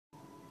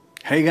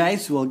Hey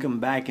guys, welcome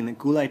back in a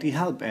Cool IT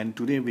Help, and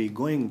today we're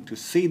going to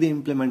see the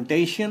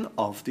implementation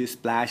of this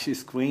splash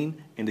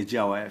screen in the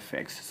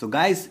JavaFX. So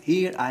guys,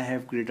 here I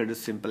have created a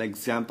simple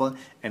example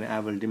and I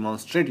will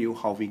demonstrate you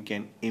how we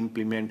can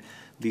implement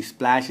the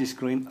splash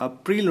screen, a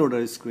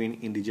preloader screen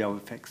in the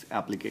JavaFX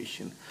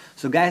application.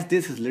 So guys,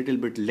 this is a little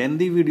bit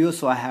lengthy video,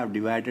 so I have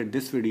divided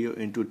this video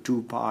into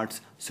two parts.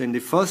 So in the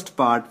first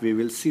part, we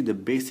will see the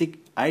basic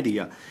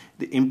idea,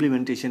 the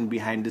implementation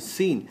behind the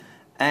scene.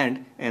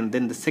 And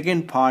then the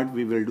second part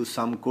we will do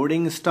some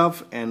coding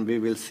stuff and we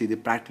will see the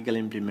practical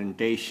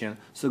implementation.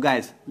 So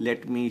guys,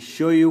 let me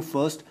show you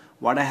first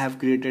what I have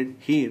created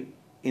here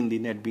in the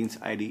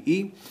NetBeans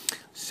IDE.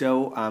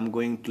 So I'm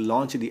going to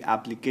launch the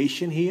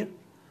application here.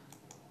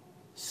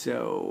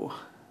 So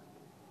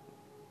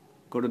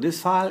go to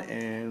this file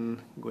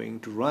and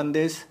going to run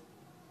this.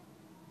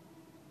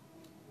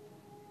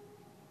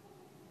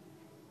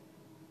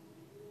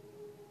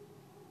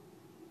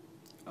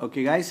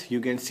 Okay guys,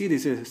 you can see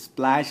this is a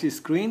splash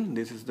screen.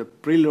 This is the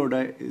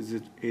preloader,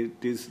 it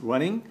is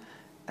running,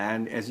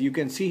 and as you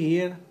can see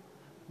here,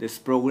 this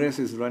progress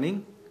is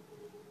running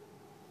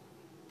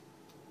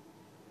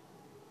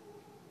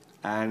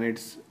and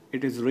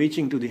it is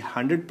reaching to the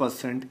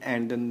 100%,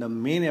 and then the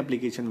main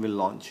application will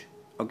launch.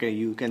 Okay,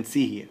 you can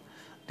see here,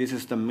 this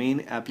is the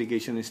main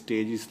application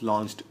stage is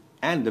launched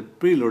and the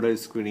preloader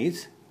screen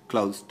is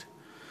closed.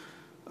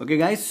 Okay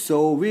guys,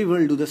 so we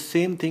will do the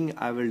same thing.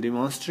 I will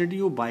demonstrate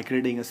you by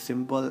creating a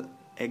simple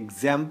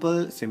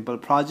example, simple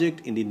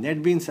project in the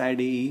NetBeans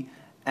IDE,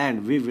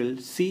 and we will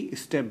see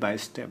step by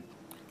step.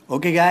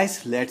 Okay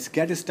guys, let's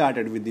get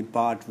started with the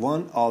part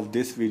 1 of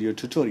this video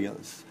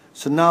tutorials.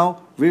 So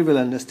now we will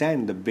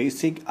understand the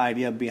basic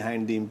idea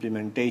behind the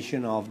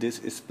implementation of this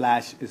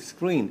splash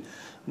screen.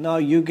 Now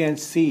you can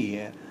see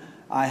here,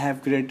 I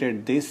have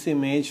created this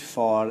image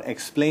for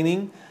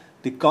explaining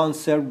the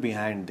concept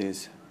behind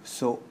this.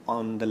 So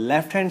on the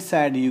left hand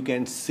side you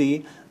can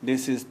see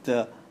this is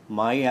the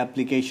my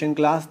application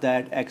class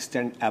that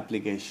extend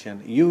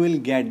application. You will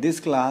get this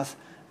class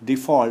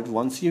default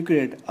once you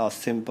create a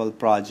simple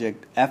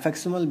project,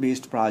 fxml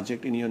based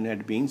project in your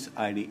NetBeans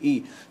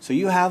IDE. So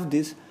you have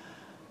this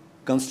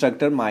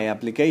constructor my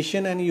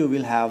application and you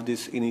will have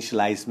this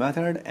initialize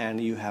method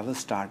and you have a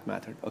start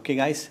method. Okay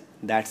guys,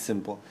 that's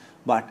simple.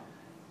 But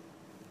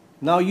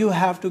now you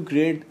have to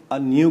create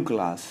a new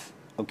class.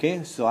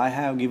 Okay, so I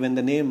have given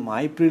the name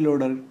my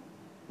preloader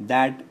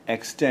that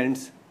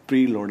extends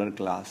preloader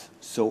class.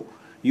 So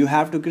you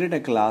have to create a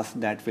class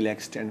that will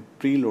extend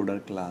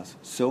preloader class.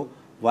 So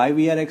why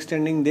we are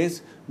extending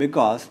this?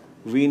 Because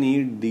we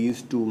need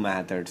these two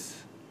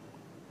methods.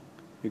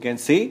 You can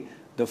see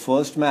the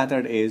first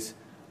method is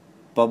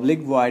public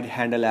void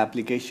handle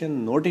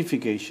application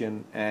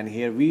notification, and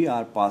here we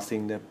are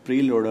passing the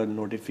preloader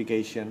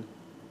notification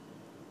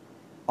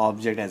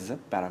object as a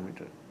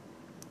parameter.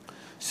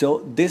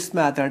 So this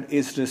method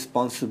is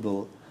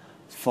responsible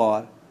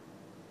for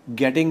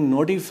getting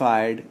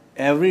notified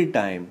every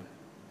time,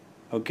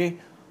 okay,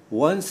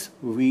 once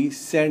we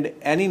send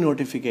any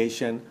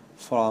notification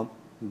from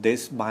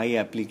this my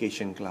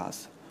application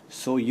class.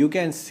 So you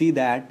can see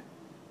that,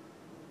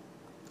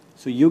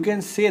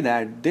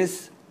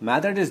 this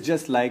method is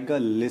just like a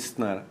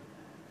listener.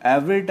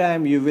 Every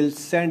time you will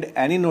send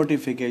any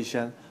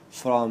notification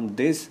from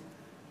this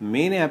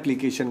main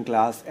application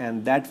class,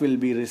 and that will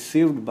be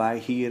received by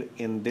here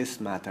in this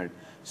method.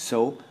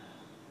 So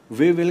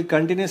we will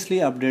continuously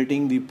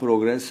updating the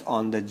progress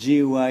on the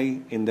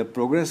GUI in the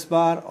progress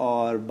bar,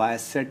 or by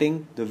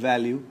setting the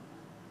value,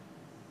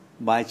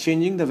 by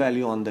changing the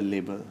value on the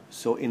label.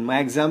 So in my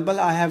example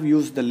I have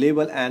used the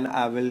label and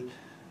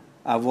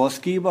I was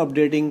keep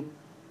updating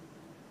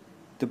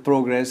the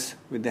progress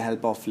with the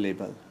help of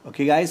label.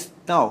 Okay guys,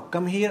 now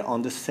come here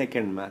on the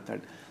second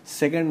method.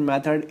 Second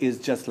method is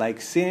just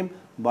like same,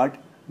 but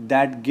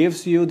that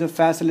gives you the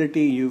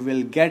facility you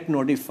will get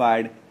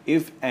notified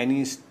if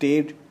any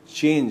state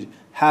change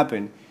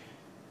happen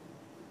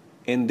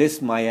in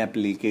this my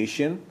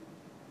application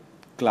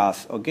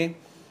class. Okay,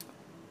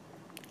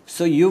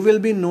 so you will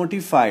be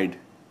notified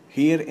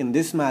here in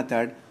this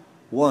method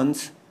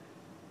once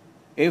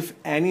if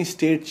any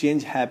state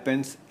change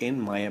happens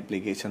in my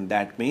application.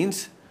 That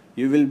means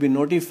you will be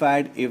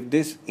notified if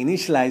this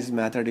initialize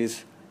method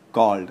is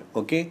called.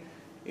 Okay,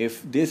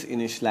 if this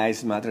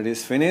initialize method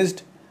is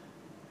finished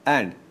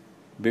and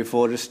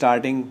before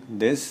starting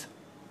this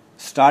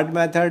start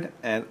method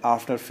and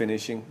after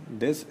finishing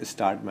this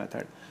start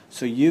method.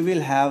 So you will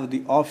have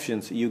the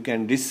options. You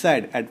can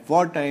decide at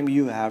what time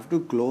you have to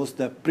close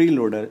the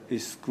preloader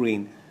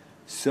screen.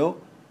 So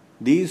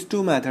these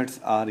two methods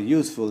are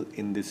useful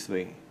in this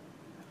way.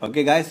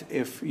 Okay guys,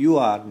 if you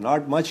are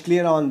not much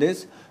clear on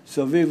this,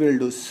 so we will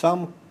do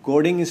some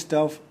coding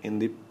stuff in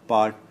the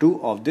part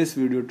 2 of this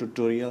video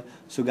tutorial.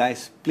 So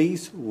guys,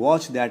 please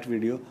watch that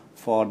video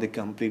for the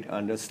complete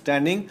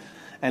understanding.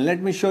 And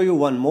let me show you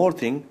one more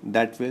thing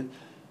that will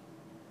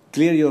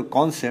clear your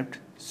concept.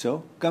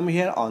 So come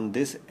here on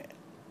this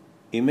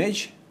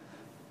image.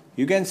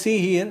 You can see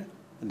here,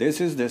 this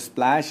is the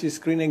splash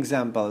screen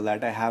example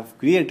that I have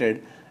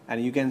created,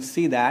 and you can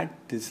see that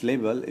this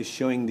label is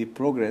showing the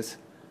progress.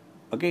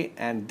 Okay,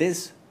 and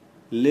this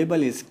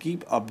label is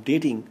keep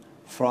updating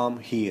from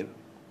here.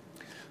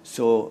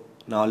 So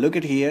now look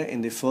at here,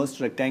 in the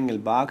first rectangle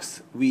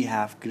box we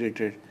have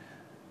created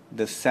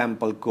the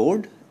sample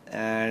code,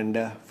 and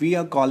we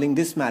are calling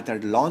this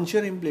method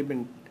launcher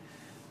impl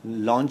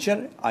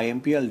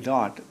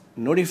dot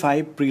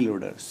notify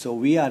preloader. So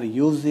we are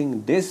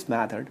using this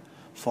method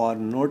for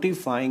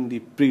notifying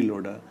the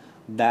preloader.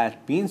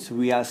 That means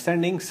we are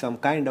sending some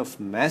kind of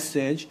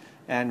message,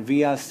 and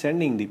we are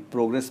sending the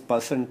progress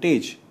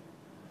percentage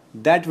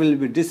that will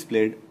be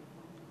displayed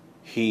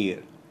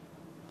here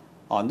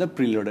on the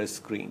preloader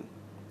screen.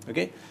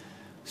 Okay,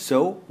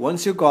 so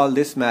once you call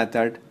this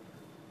method,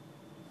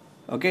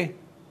 okay,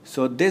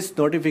 so this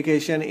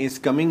notification is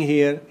coming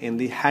here in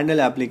the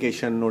handle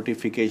application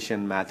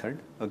notification method.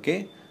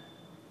 Okay,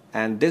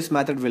 and this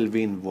method will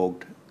be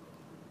invoked.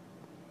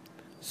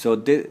 So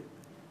the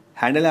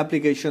handle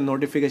application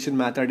notification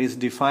method is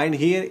defined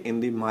here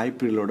in the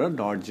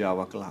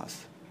mypreloader.java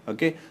class.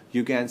 Okay,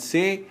 you can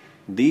say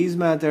these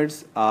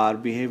methods are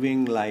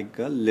behaving like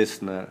a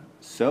listener,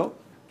 so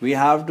we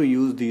have to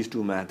use these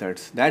two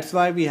methods. That's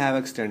why we have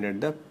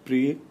extended the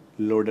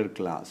preloader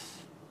class.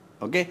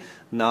 Okay,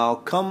 now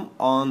come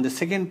on the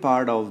second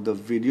part of the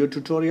video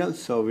tutorial.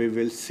 So we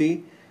will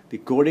see the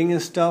coding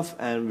stuff,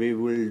 and we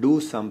will do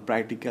some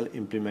practical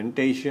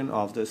implementation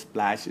of the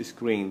splash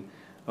screen.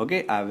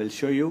 Okay, I will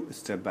show you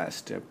step by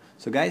step.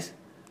 So guys,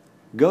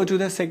 go to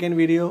the second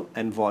video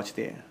and watch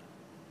there.